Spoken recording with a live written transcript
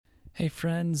Hey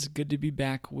friends, good to be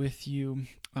back with you.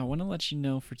 I want to let you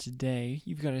know for today,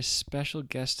 you've got a special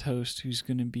guest host who's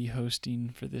going to be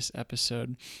hosting for this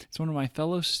episode. It's one of my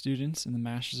fellow students in the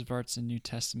Masters of Arts in New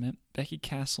Testament, Becky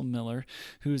Castle Miller,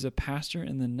 who is a pastor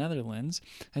in the Netherlands,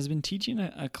 has been teaching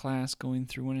a class going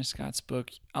through one of Scott's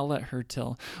book. I'll let her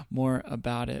tell more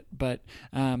about it, but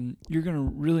you're going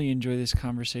to really enjoy this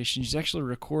conversation. She's actually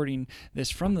recording this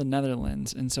from the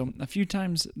Netherlands, and so a few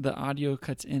times the audio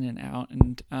cuts in and out,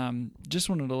 and just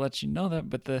wanted to let you know that,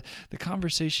 but the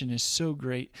conversation is so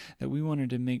great that we wanted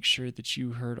to make sure that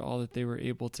you heard all that they were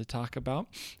able to talk about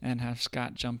and have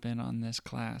Scott jump in on this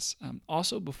class.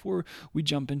 Also, before we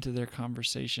jump into their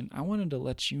conversation, I wanted to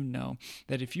let you know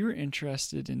that if you're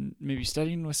interested in maybe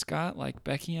studying with Scott like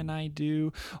Becky and I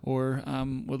do, or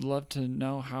would love to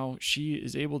know how she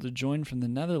is able to join from the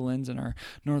Netherlands in our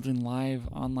Northern Live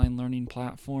online learning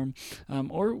platform,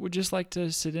 or would just like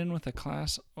to sit in with a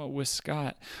class with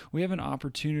Scott, we have an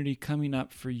opportunity coming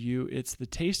up for you. It's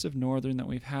the Taste of Northern that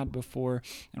we've had before,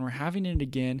 and we're having it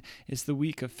again. It's the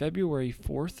week of February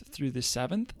 4th through the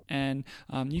 7th, and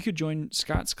you could join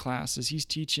Scott's class as he's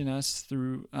teaching us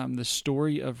through the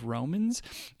story of Romans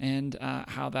and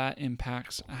how that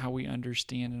impacts how we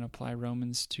understand and apply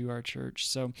Romans to our church.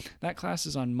 So that class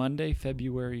is on Monday,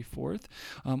 February 4th,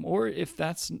 or if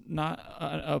that's not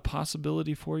a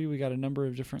possibility for you, we got a number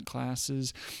of different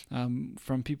classes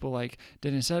from people like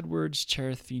Dennis Edwards,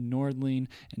 Cherith V. Nordling,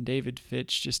 and David Fitch,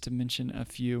 just to mention a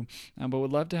few. But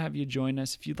would love to have you join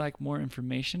us. If you'd like more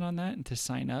information on that and to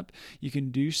sign up, you can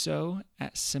do so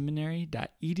at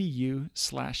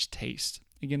seminary.edu/taste.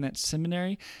 Again, that's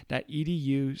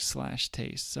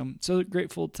seminary.edu/taste. So I'm so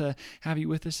grateful to have you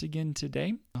with us again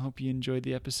today. I hope you enjoyed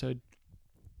the episode.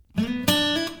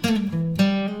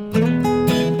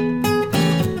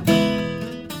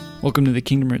 Welcome to the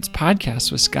Kingdom Roots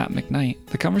podcast with Scott McKnight,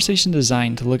 the conversation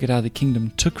designed to look at how the kingdom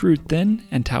took root then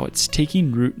and how it's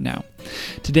taking root now.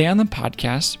 Today on the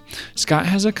podcast, Scott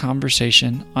has a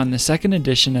conversation on the second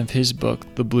edition of his book,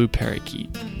 The Blue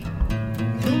Parakeet.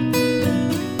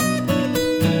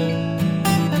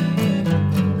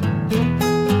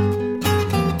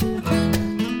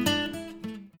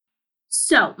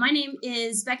 So, my name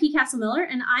is Becky Castle Miller,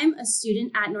 and I'm a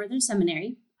student at Northern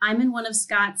Seminary. I'm in one of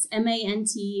Scott's MANT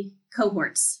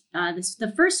cohorts. This is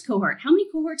the first cohort. How many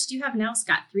cohorts do you have now,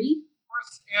 Scott? 3?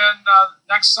 And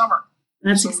next summer.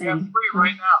 That's so exciting. We have 3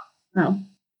 right now. Oh.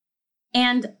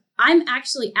 And I'm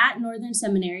actually at Northern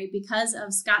Seminary because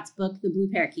of Scott's book, The Blue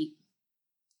Parakeet.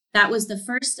 That was the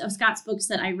first of Scott's books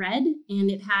that I read, and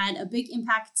it had a big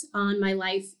impact on my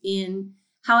life in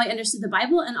how I understood the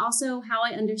Bible and also how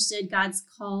I understood God's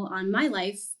call on my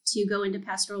life to go into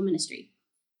pastoral ministry.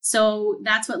 So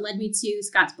that's what led me to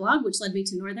Scott's blog, which led me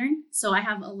to Northern. So I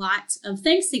have a lot of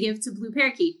thanks to give to Blue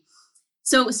Parakeet.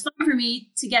 So it was fun for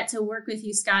me to get to work with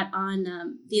you, Scott, on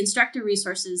the instructor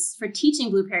resources for teaching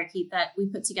Blue Parakeet that we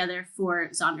put together for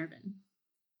Zondervan.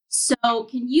 So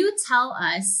can you tell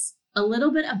us a little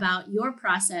bit about your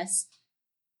process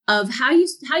of how you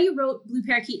wrote Blue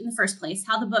Parakeet in the first place,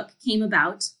 how the book came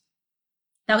about?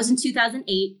 That was in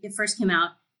 2008. It first came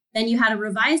out. Then you had a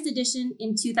revised edition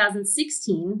in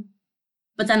 2016,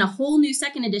 but then a whole new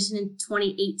second edition in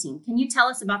 2018. Can you tell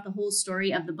us about the whole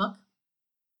story of the book?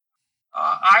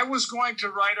 I was going to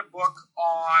write a book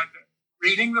on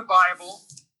reading the Bible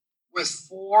with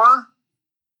 4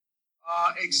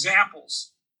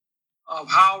 examples of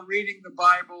how reading the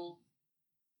Bible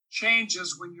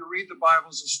changes when you read the Bible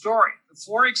as a story. The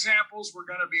 4 examples were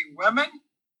going to be women,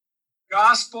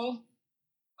 gospel,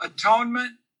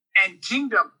 atonement, and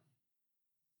kingdom.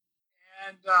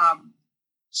 And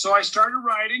so I started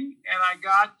writing, and I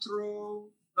got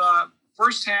through the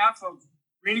first half of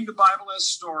reading the Bible as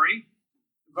story,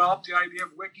 developed the idea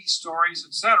of wiki stories,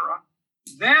 etc.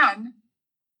 Then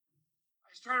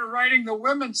I started writing the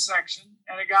women's section,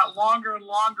 and it got longer and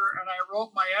longer, and I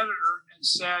wrote my editor and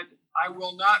said, I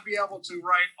will not be able to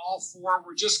write all 4.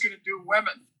 We're just going to do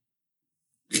women.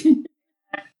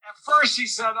 At first he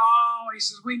said,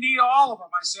 we need all of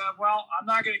them. I said, well, I'm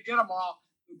not going to get them all.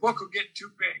 The book will get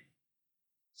too big.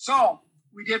 So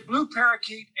we did Blue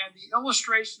Parakeet, and the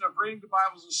illustration of reading the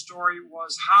Bible as a story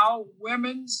was how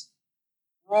women's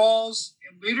roles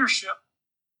in leadership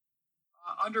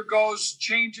undergoes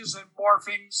changes and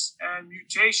morphings and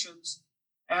mutations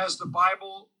as the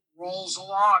Bible rolls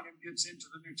along and gets into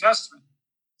the New Testament.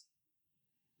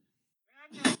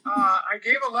 Then I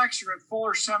gave a lecture at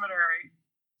Fuller Seminary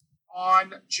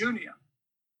on Junia.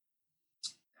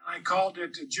 And I called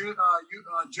it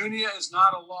Junia is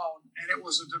Not Alone. And it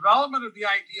was a development of the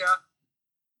idea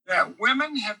that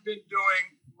women have been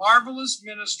doing marvelous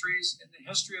ministries in the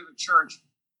history of the church,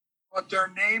 but their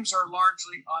names are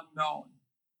largely unknown.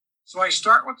 So I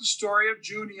start with the story of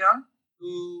Junia,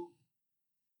 who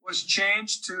was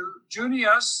changed to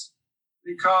Junius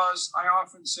because I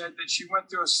often said that she went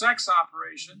through a sex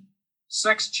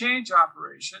change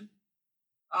operation,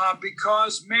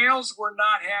 because males were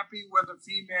not happy with a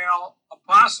female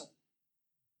apostle.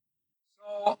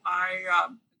 So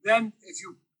then, if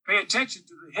you pay attention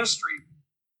to the history,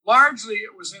 largely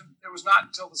it was not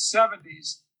until the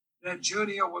 70s that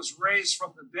Junia was raised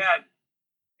from the dead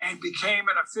and became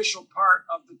an official part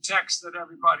of the text that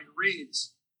everybody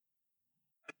reads.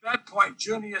 At that point,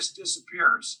 Junius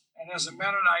disappears, and as a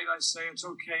Mennonite, I say it's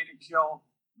okay to kill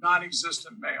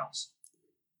non-existent males.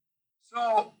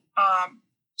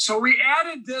 So we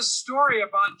added this story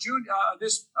about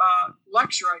this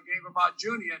lecture I gave about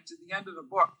Junia to the end of the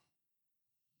book.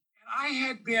 And I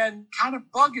had been kind of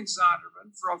bugging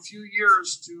Zondervan for a few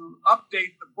years to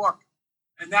update the book,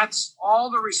 and that's all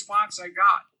the response I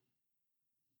got.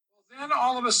 Well, then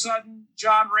all of a sudden,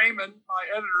 John Raymond, my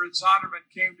editor at Zondervan,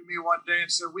 came to me one day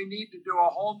and said, we need to do a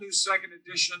whole new second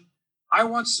edition. I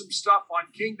want some stuff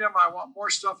on kingdom. I want more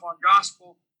stuff on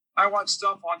gospel. I want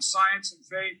stuff on science and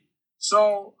faith.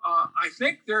 So I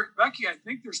think Becky,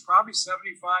 there's probably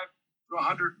 75 to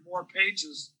 100 more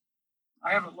pages.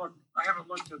 I haven't looked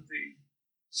at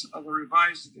the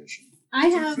revised edition. I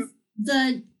have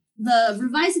the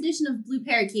revised edition of Blue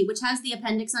Parakeet, which has the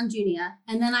appendix on Junia,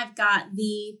 and then I've got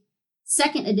the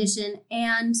second edition,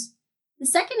 and the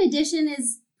second edition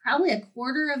is probably a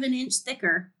quarter of an inch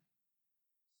thicker.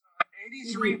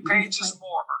 83 pages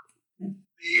more.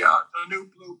 The new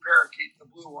Blue Parakeet, the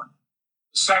blue one,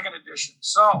 the second edition.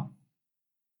 So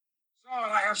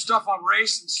and I have stuff on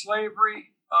race and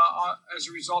slavery as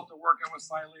a result of working with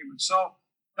Philemon. So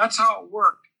that's how it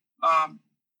worked.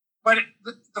 But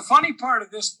the funny part of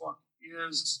this book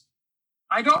is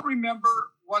I don't remember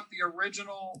what the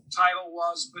original title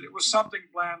was, but it was something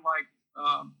bland like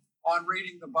On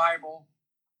Reading the Bible.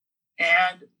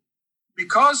 And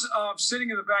because of sitting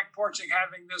in the back porch and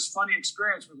having this funny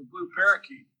experience with the Blue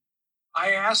Parakeet,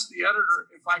 I asked the editor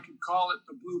if I could call it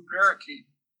the Blue Parakeet,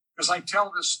 because I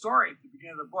tell this story at the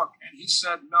beginning of the book. And he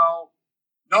said, no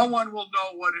one will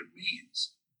know what it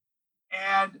means.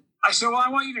 And I said, well, I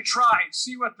want you to try and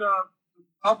see what the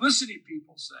publicity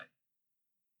people say.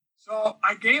 So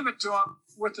I gave it to him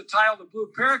with the title, The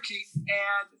Blue Parakeet,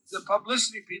 and the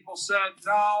publicity people said,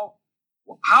 no,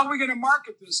 how are we going to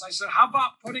market this? I said, how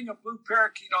about putting a blue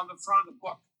parakeet on the front of the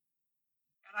book?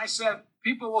 And I said,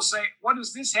 people will say, what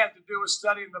does this have to do with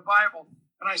studying the Bible?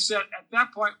 And I said, at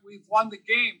that point, we've won the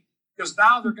game, because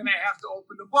now they're going to have to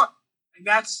open the book. And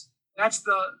that's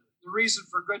the reason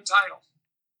for good titles.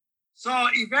 So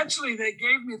eventually they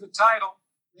gave me the title,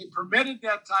 they permitted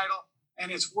that title,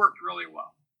 and it's worked really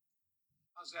well.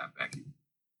 How's that, Becky?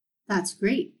 That's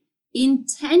great. In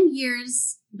 10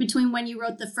 years between when you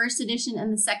wrote the first edition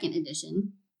and the second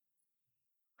edition,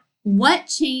 what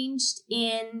changed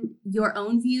in your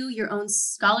own view, your own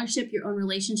scholarship, your own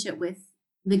relationship with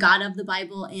the God of the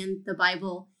Bible and the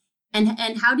Bible? And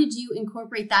how did you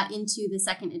incorporate that into the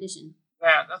second edition?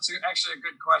 Yeah, that's actually a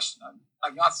good question.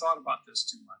 I've not thought about this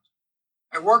too much.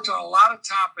 I worked on a lot of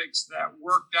topics that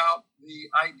worked out the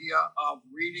idea of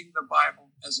reading the Bible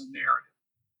as a narrative.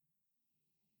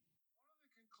 One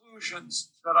of the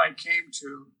conclusions that I came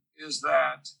to is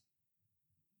that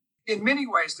in many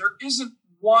ways, there isn't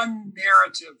one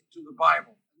narrative to the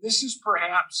Bible. This is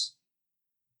perhaps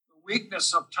the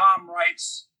weakness of Tom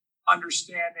Wright's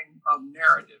understanding of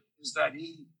narrative, is that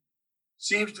he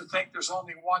seems to think there's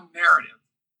only one narrative.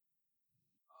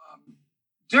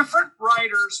 Different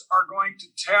writers are going to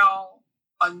tell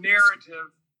a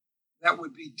narrative that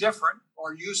would be different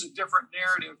or use a different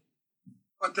narrative,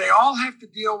 but they all have to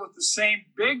deal with the same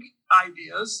big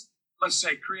ideas, let's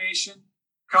say creation,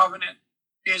 covenant,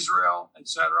 Israel,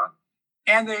 etc.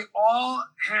 And they all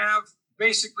have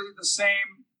basically the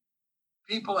same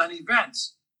people and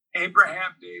events: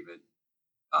 Abraham, David,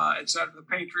 etc., the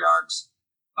patriarchs,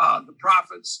 the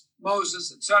prophets,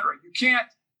 Moses, etc. You can't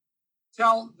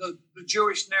tell the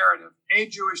Jewish narrative, a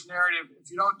Jewish narrative,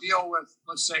 if you don't deal with,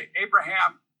 let's say,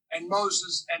 Abraham and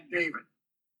Moses and David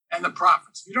and the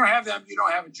prophets. If you don't have them, you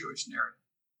don't have a Jewish narrative.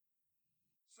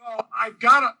 So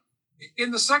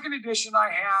in the second edition,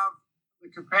 I have the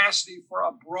capacity for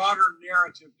a broader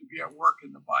narrative to be at work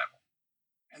in the Bible.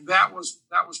 And that was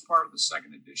part of the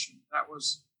second edition. That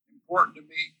was important to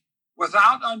me,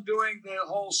 without undoing the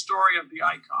whole story of the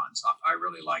icons. I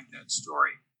really like that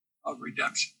story of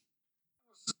redemption.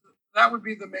 That would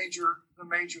be the major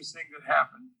thing that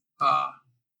happened.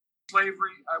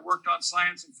 Slavery, I worked on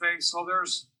science and faith, so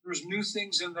there's new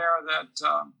things in there that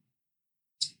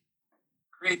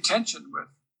create tension with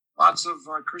lots of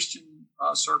Christian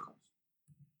circles.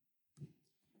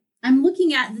 I'm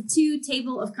looking at the two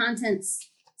table of contents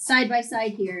side by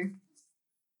side here.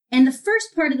 And the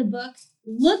first part of the book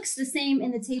looks the same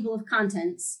in the table of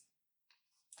contents.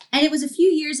 And it was a few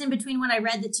years in between when I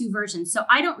read the two versions. So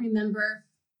I don't remember.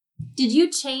 Did you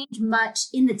change much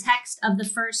in the text of the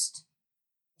first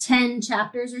 10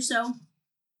 chapters or so?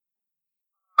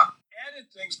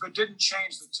 Added things, but didn't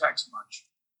change the text much.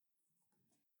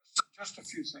 Just a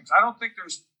few things. I don't think there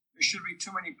should be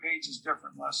too many pages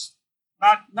different.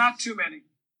 Not too many,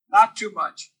 not too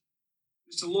much.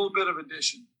 Just a little bit of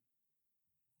addition.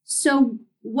 So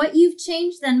what you've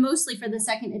changed then mostly for the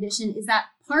second edition is that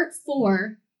part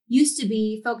 4 used to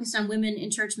be focused on women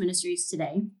in church ministries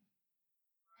today.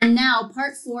 And now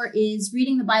part 4 is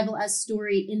reading the Bible as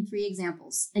story in 3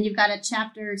 examples. And you've got a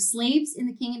chapter, Slaves in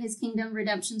the King and His Kingdom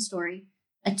Redemption Story,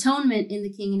 Atonement in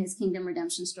the King and His Kingdom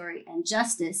Redemption Story, and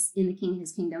Justice in the King and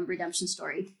His Kingdom Redemption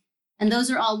Story. And those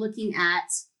are all looking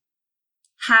at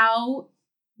how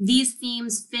these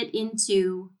themes fit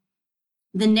into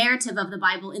the narrative of the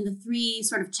Bible in the 3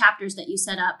 sort of chapters that you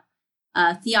set up,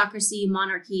 theocracy,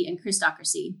 monarchy, and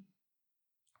Christocracy,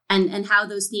 and how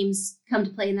those themes come to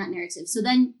play in that narrative. So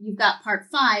then you've got part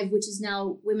 5, which is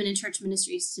now women in church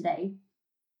ministries today.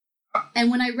 And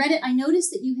when I read it, I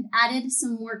noticed that you had added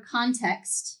some more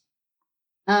context,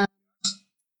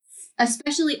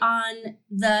 especially on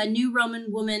the new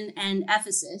Roman woman and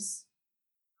Ephesus.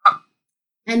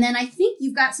 And then I think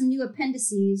you've got some new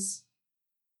appendices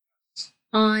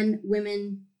on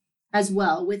women as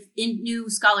well, with new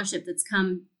scholarship that's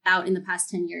come out in the past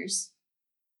 10 years.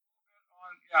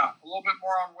 Yeah, a little bit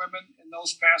more on women in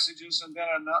those passages, and then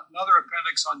another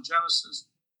appendix on Genesis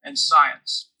and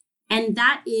science. And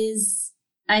that is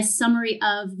a summary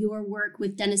of your work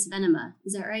with Dennis Venema,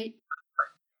 is that right?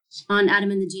 On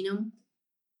Adam and the Genome.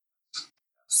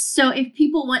 So if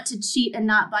people want to cheat and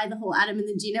not buy the whole Adam and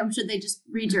the Genome, should they just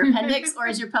read your appendix, or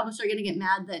is your publisher going to get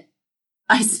mad that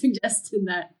I suggested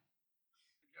that?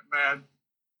 Get mad.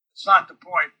 It's not the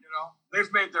point,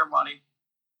 They've made their money.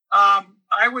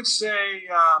 I would say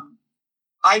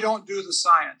I don't do the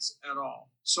science at all.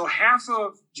 So half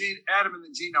of Adam and the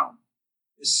Genome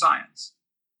is science.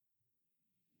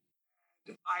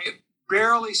 I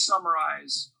barely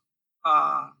summarize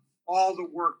all the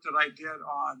work that I did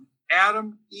on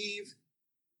Adam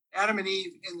and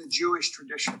Eve in the Jewish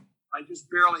tradition. I just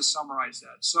barely summarize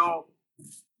that. So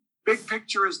big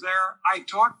picture is there. I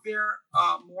talk there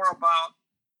more about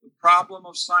the problem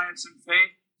of science and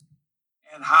faith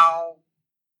and how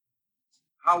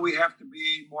we have to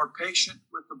be more patient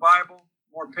with the Bible,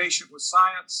 more patient with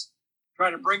science, try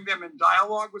to bring them in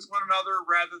dialogue with one another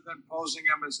rather than posing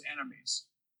them as enemies.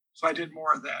 So I did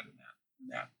more of that in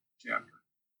that chapter.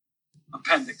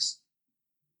 Appendix.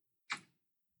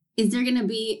 Is there going to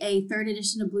be a 3rd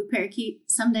edition of Blue Parakeet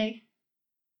someday?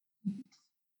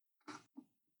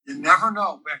 You never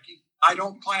know, Becky. I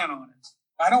don't plan on it.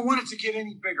 I don't want it to get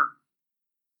any bigger.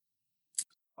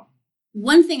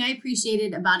 One thing I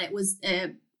appreciated about it was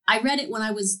I read it when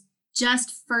I was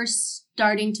just first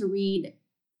starting to read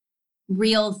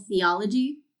real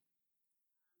theology,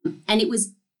 and it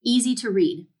was easy to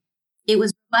read. It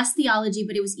was robust theology,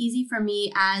 but it was easy for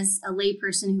me as a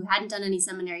layperson who hadn't done any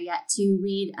seminary yet to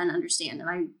read and understand,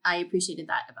 and I appreciated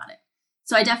that about it.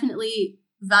 So I definitely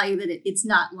value that it's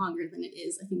not longer than it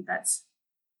is. I think that's...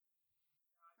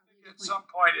 At some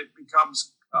point it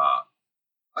becomes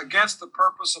against the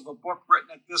purpose of a book written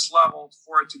at this level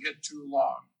for it to get too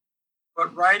long.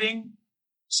 But writing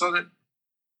so that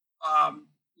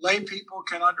lay people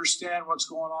can understand what's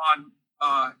going on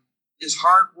is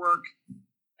hard work,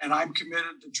 and I'm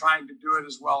committed to trying to do it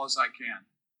as well as I can.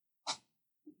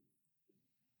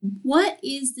 What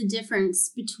is the difference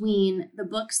between the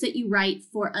books that you write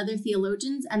for other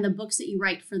theologians and the books that you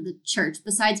write for the church,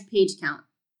 besides page count?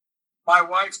 My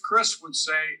wife, Chris, would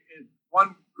say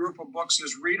one group of books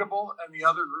is readable and the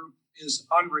other group is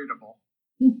unreadable.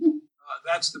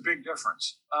 That's the big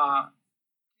difference.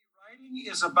 Writing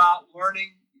is about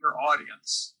learning your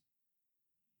audience.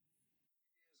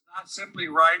 It's not simply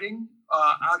writing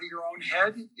out of your own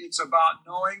head. It's about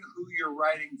knowing who you're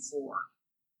writing for.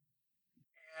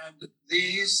 And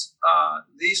these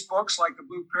books, like the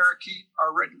Blue Parakeet,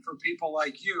 are written for people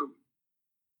like you.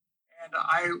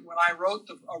 And when I wrote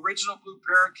the original Blue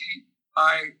Parakeet,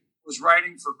 I was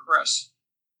writing for Chris.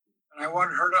 And I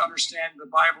wanted her to understand the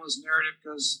Bible as narrative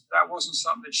because that wasn't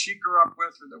something that she grew up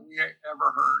with or that we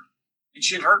ever heard. And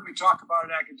she had heard me talk about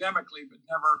it academically, but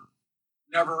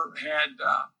never had,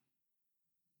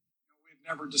 we'd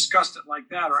never discussed it like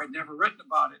that, or I'd never written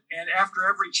about it. And after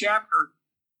every chapter,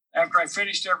 after I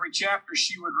finished every chapter,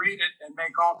 she would read it and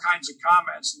make all kinds of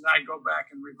comments, and I'd go back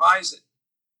and revise it.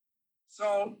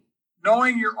 So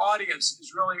knowing your audience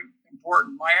is really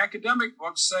important. My academic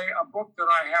books, say a book that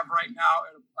I have right now,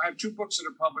 I have 2 books at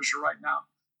a publisher right now.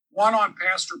 One on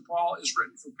Pastor Paul is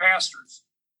written for pastors.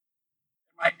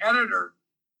 My editor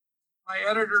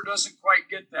doesn't quite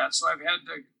get that, so I've had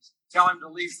to tell him to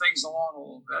leave things alone a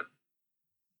little bit.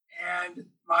 And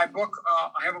my book,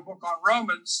 I have a book on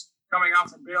Romans coming out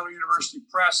from Baylor University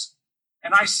Press,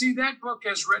 and I see that book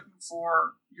as written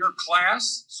for your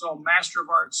class, so Master of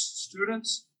Arts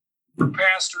students, for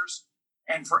pastors,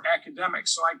 and for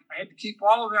academics. So I had to keep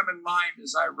all of them in mind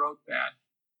as I wrote that.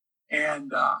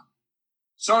 And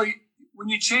so when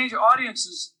you change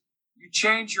audiences, you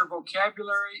change your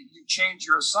vocabulary, you change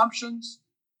your assumptions,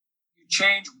 you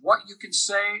change what you can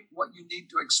say, what you need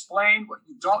to explain, what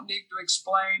you don't need to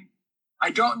explain. I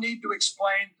don't need to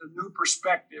explain the new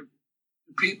perspective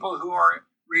to people who are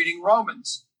reading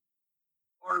Romans,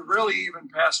 or really even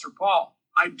Pastor Paul.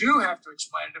 I do have to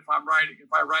explain it if I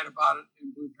write about it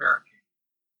in Blue Parakeet.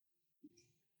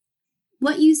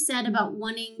 What you said about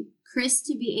wanting Chris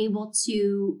to be able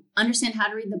to understand how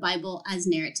to read the Bible as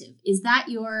narrative, is that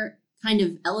your kind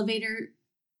of elevator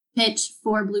pitch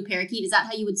for Blue Parakeet? Is that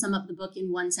how you would sum up the book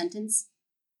in one sentence?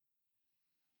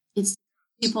 It's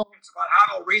about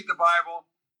how to read the Bible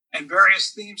and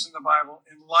various themes in the Bible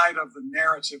in light of the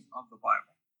narrative of the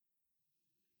Bible.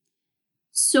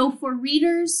 So for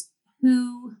readers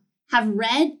who have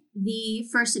read the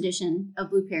first edition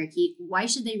of Blue Parakeet, why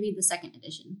should they read the second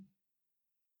edition?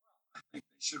 I think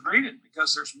they should read it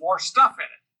because there's more stuff in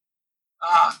it.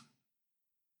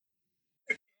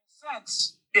 In a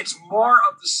sense, it's more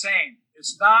of the same.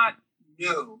 It's not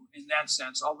new in that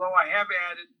sense, although I have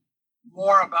added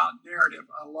more about narrative,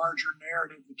 a larger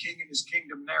narrative, the king and his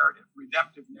kingdom narrative,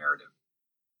 redemptive narrative.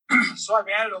 So I've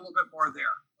added a little bit more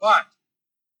there. But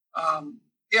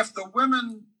if the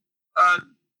women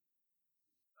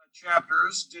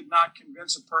chapters did not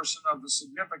convince a person of the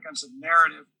significance of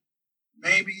narrative,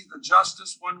 maybe the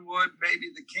justice one would, maybe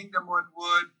the kingdom one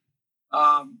would,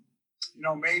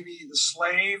 maybe the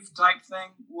slave type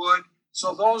thing would.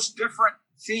 So those different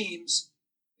themes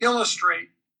illustrate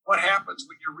what happens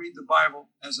when you read the Bible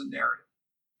as a narrative.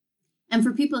 And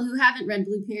for people who haven't read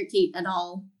Blue Parakeet at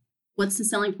all, what's the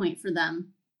selling point for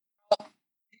them?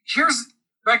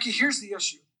 Becky, here's the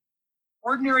issue.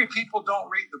 Ordinary people don't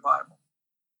read the Bible.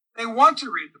 They want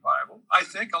to read the Bible. I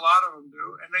think a lot of them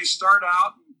do. And they start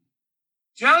out, and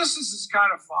Genesis is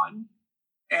kind of fun.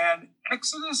 And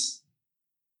Exodus is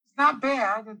not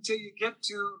bad until you get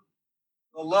to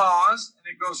the laws, and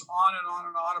it goes on and on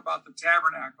and on about the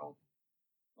tabernacle.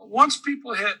 But once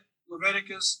people hit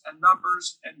Leviticus and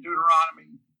Numbers and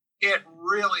Deuteronomy, it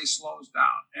really slows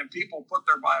down, and people put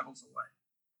their Bibles away.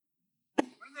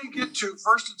 When they get to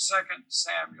 1st and 2nd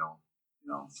Samuel,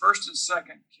 1st and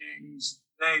 2nd Kings,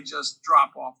 they just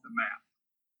drop off the map.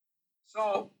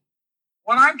 So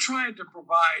what I'm trying to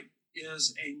provide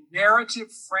is a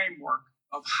narrative framework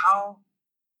of how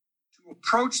to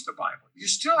approach the Bible. You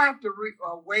still have to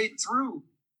wade through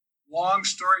long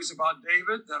stories about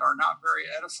David that are not very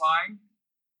edifying,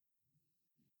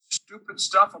 stupid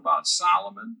stuff about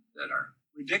Solomon that are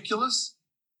ridiculous.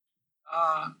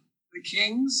 The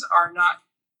Kings are not,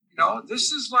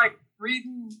 this is like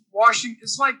reading Washington.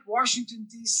 It's like Washington,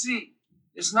 D.C.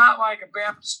 It's not like a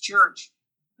Baptist church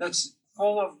that's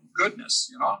full of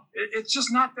goodness, It's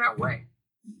just not that way.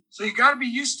 So you got to be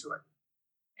used to it.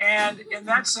 And in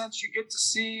that sense, you get to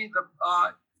see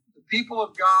the people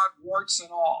of God, warts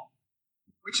and all,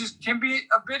 which can be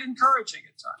a bit encouraging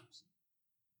at times.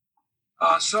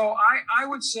 So I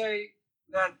would say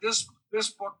that this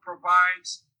book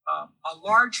provides a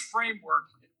large framework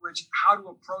in which how to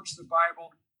approach the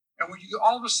Bible. And when you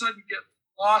all of a sudden get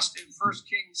lost in 1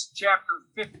 Kings chapter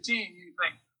 15, you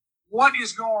think, what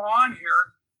is going on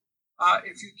here?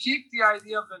 If you keep the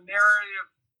idea of the narrative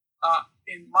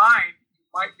in mind, you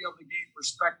might be able to gain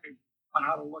perspective on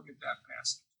how to look at that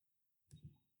passage.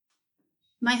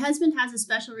 My husband has a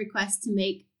special request to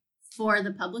make for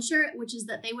the publisher, which is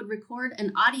that they would record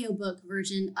an audiobook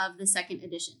version of the second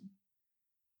edition.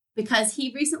 Because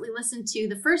he recently listened to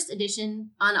the first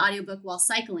edition on audiobook while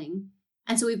cycling.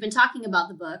 And so we've been talking about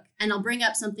the book, and I'll bring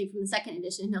up something from the second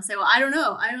edition. He'll say, well, I don't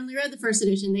know. I only read the first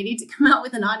edition. They need to come out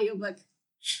with an audiobook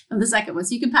of the second one.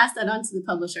 So you can pass that on to the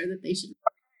publisher that they should.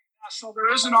 So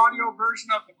there is an audio version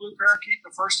of the Blue Parakeet,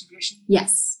 the first edition?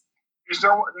 Yes. There's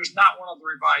not one of the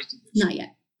revised editions? Not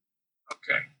yet.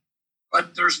 Okay.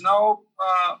 But there's no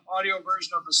audio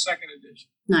version of the second edition?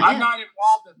 I'm not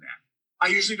involved in that. I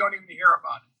usually don't even hear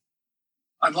about it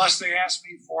unless they ask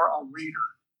me for a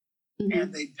reader.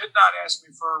 and they did not ask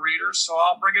me for a reader, so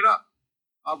I'll bring it up.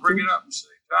 I'll bring it up and say,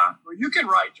 John, well, you can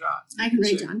write, John. I can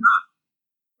write, John.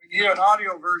 We need an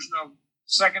audio version of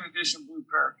second edition Blue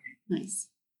Parakeet. Nice.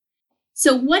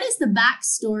 So what is the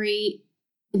backstory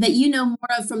that you know more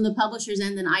of from the publisher's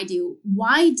end than I do?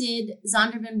 Why did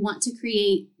Zondervan want to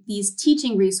create these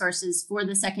teaching resources for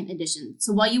the second edition?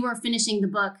 So while you were finishing the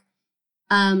book,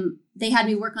 they had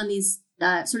me work on these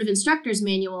sort of instructor's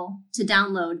manual to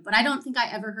download, but I don't think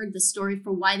I ever heard the story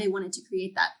for why they wanted to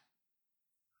create that.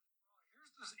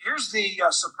 Here's the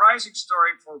surprising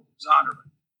story for Zondervan.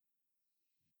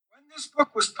 When this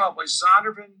book was published,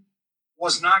 Zondervan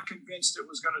was not convinced it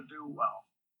was going to do well.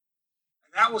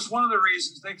 And that was one of the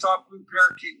reasons they thought Blue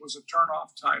Parakeet was a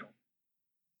turn-off title.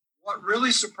 What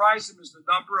really surprised them is the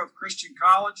number of Christian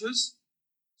colleges,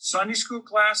 Sunday school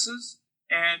classes,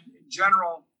 and in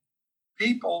general,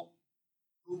 people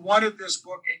who wanted this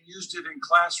book and used it in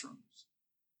classrooms.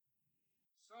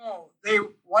 So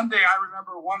one day I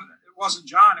remember it wasn't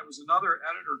John, it was another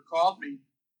editor called me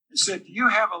and said, do you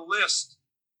have a list?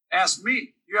 Asked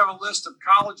me, do you have a list of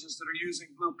colleges that are using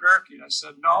Blue Parakeet? I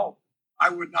said, no, I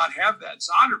would not have that.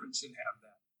 Zondervan should have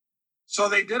that. So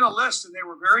they did a list, and they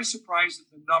were very surprised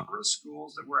at the number of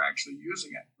schools that were actually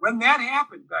using it. When that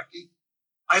happened, Becky,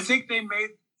 I think they've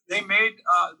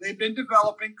been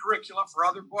developing curricula for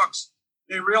other books.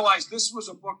 They realized this was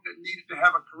a book that needed to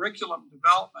have a curriculum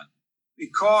development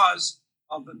because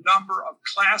of the number of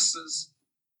classes,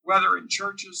 whether in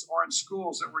churches or in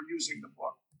schools, that were using the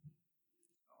book.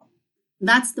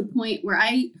 That's the point where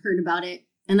I heard about it,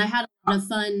 and I had a lot of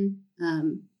fun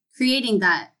creating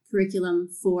that curriculum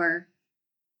for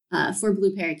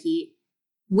Blue Parakeet,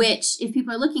 which, if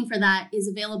people are looking for that, is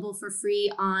available for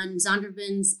free on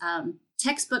Zondervan's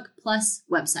Textbook Plus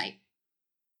website.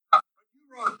 You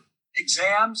wrote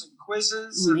exams and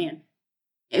quizzes. Oh, man,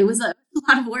 it was a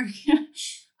lot of work.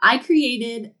 I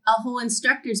created a whole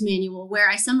instructor's manual where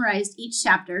I summarized each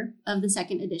chapter of the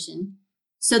second edition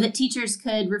so that teachers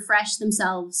could refresh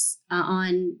themselves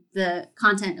on the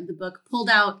content of the book, pulled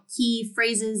out key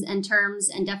phrases and terms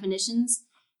and definitions,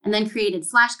 and then created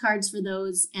flashcards for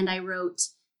those. And I wrote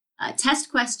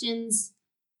test questions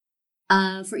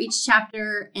for each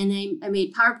chapter, and I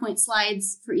made PowerPoint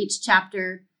slides for each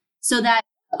chapter so that,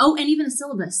 and even a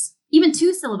syllabus, even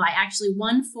 2 syllabi, actually,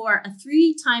 one for a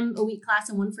 3-time-a-week class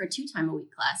and one for a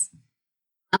 2-time-a-week class.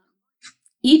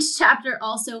 Each chapter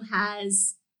also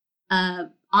has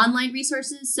online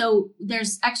resources. So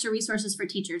there's extra resources for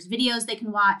teachers, videos they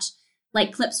can watch,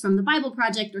 like clips from the Bible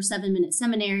Project or 7-Minute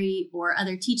Seminary or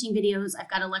other teaching videos. I've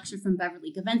got a lecture from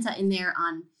Beverly Gaventa in there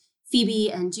on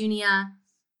Phoebe and Junia.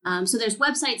 So there's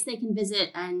websites they can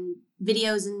visit and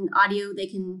videos and audio they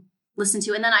can listen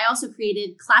to. And then I also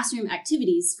created classroom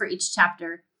activities for each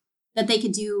chapter that they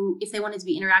could do if they wanted to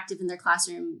be interactive in their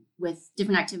classroom with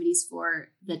different activities for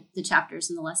the chapters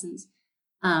and the lessons.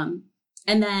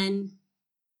 And then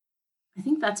I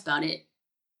think that's about it.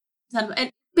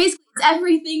 Basically, it's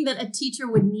everything that a teacher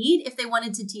would need if they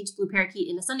wanted to teach Blue Parakeet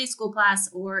in a Sunday school class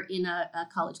or in a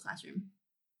college classroom.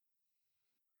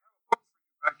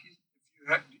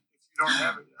 Becky, if you don't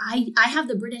have it yet. I have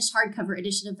the British hardcover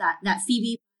edition of that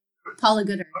Phoebe Paula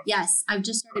Gooder. Yes, I've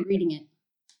just started reading it.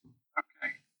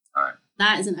 Okay, all right.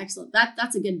 That is an excellent,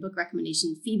 that's a good book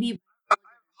recommendation. Phoebe. I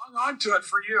hung on to it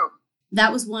for you.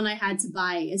 That was one I had to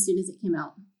buy as soon as it came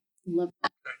out. Love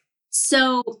that. Okay.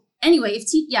 So anyway, if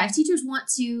teachers want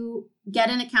to get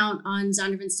an account on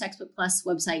Zondervan's Textbook Plus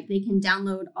website, they can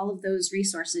download all of those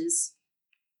resources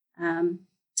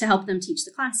to help them teach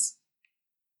the class.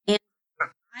 And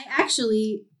I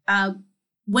actually,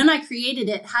 when I created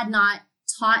it, had not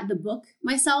taught the book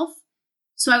myself.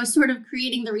 So I was sort of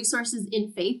creating the resources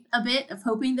in faith a bit, of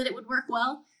hoping that it would work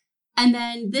well. And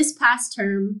then this past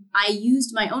term, I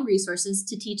used my own resources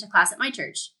to teach a class at my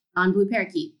church on Blue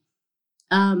Parakeet.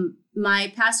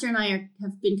 My pastor and I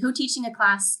have been co-teaching a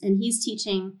class, and he's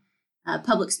teaching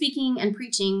public speaking and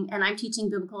preaching, and I'm teaching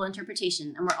biblical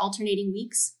interpretation, and we're alternating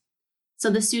weeks. So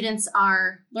the students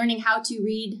are learning how to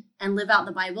read and live out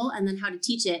the Bible, and then how to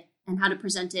teach it and how to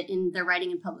present it in their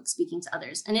writing and public speaking to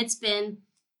others. And it's been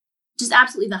just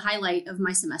absolutely the highlight of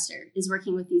my semester, is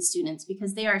working with these students,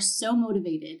 because they are so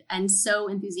motivated and so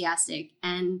enthusiastic,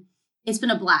 and it's been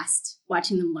a blast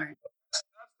watching them learn. That's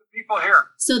the people here.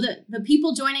 So the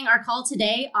people joining our call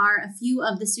today are a few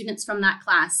of the students from that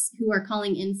class who are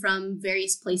calling in from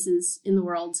various places in the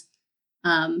world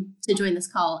to join this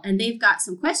call, and they've got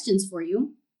some questions for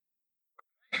you.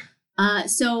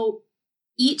 So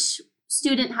each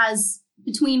student has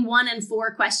between 1 and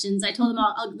 4 questions. I told them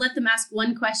I'll let them ask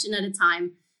one question at a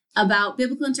time about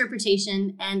biblical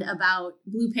interpretation and about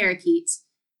Blue Parakeet.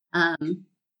 And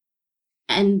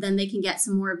then they can get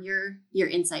some more of your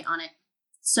insight on it.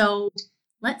 So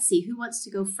let's see, who wants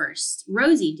to go first?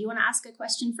 Rosie, do you want to ask a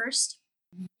question first?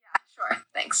 Yeah, sure.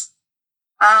 Thanks.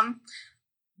 I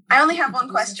only have one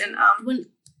question.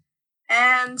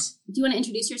 And do you want to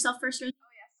introduce yourself first, Rosie?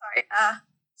 Oh yeah, sorry.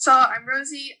 So I'm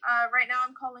Rosie. Right now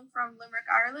I'm calling from Limerick,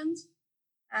 Ireland.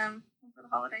 For the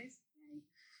holidays.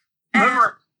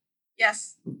 Limerick.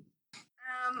 Yes.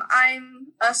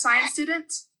 I'm a science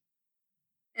student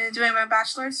doing my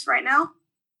bachelor's right now.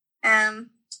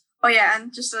 Oh yeah,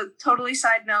 and just a totally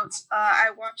side note, I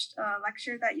watched a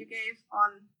lecture that you gave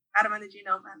on Adam and the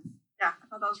Genome, and yeah, I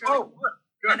thought that was really cool.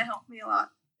 Good. And it helped me a lot.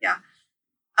 Yeah.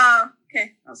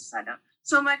 Okay, that was a side note.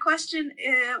 So my question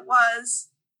was,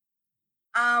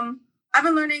 I've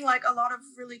been learning like a lot of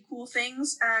really cool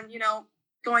things, and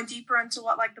going deeper into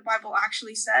what like the Bible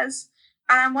actually says.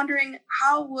 And I'm wondering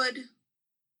how would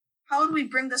we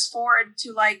bring this forward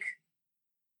to like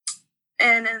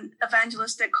in an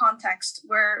evangelistic context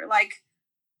where like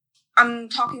I'm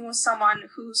talking with someone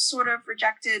who's sort of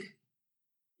rejected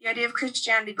the idea of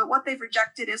Christianity, but what they've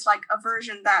rejected is like a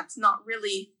version that's not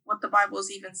really what the Bible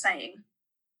is even saying.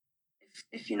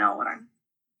 If you know what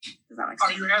does that make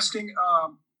sense? Are you asking,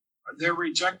 they're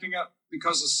rejecting it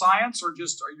because of science, or are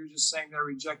you just saying they're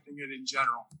rejecting it in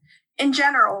general? In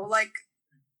general, like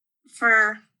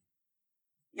in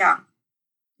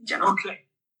general. Okay.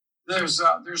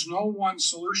 There's no one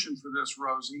solution for this,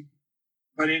 Rosie,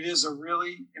 but it is a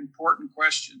really important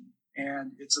question,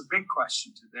 and it's a big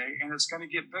question today, and it's going to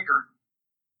get bigger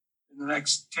in the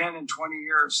next 10 and 20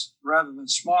 years rather than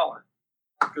smaller,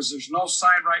 because there's no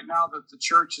sign right now that the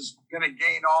church is going to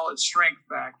gain all its strength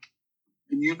back,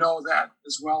 and you know that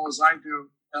as well as I do,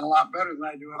 and a lot better than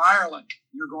I do in Ireland.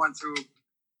 You're going through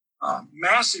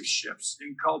massive shifts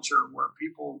in culture where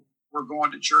people were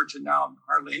going to church, and now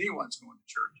hardly anyone's going to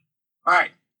church. All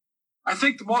right. I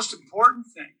think the most important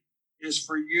thing is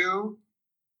for you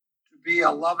to be a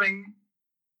loving,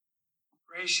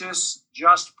 gracious,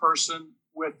 just person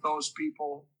with those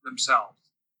people themselves.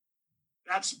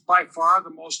 That's by far the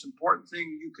most important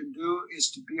thing you can do, is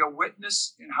to be a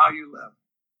witness in how you live.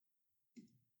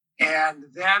 And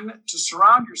then to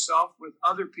surround yourself with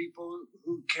other people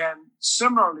who can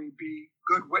similarly be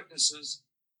good witnesses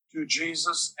to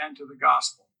Jesus and to the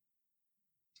gospel.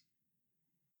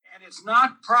 And it's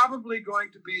not probably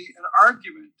going to be an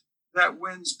argument that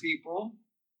wins people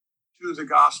to the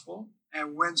gospel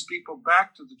and wins people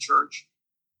back to the church,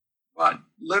 but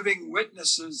living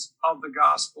witnesses of the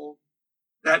gospel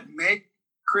that make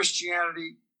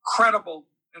Christianity credible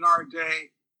in our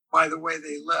day by the way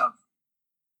they live.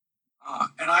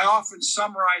 And I often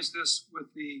summarize this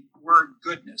with the word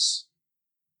goodness,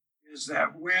 is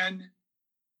that when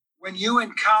you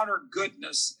encounter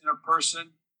goodness in a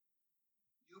person,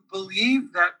 you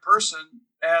believe that person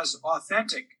as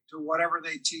authentic to whatever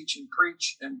they teach and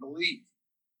preach and believe.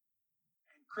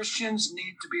 And Christians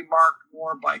need to be marked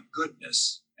more by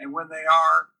goodness. And when they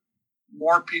are,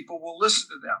 more people will listen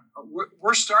to them.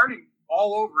 We're starting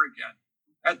all over again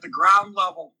at the ground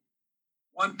level,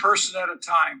 one person at a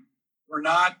time. We're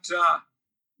not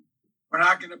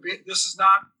going to be, this is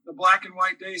not the black and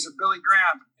white days of Billy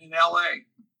Graham in LA,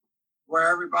 where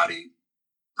everybody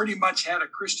pretty much had a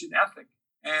Christian ethic.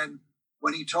 And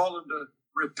when he told them to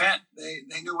repent, they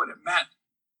knew what it meant.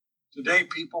 Today,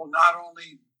 people not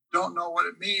only don't know what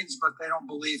it means, but they don't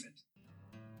believe it.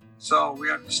 So we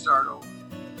have to start over.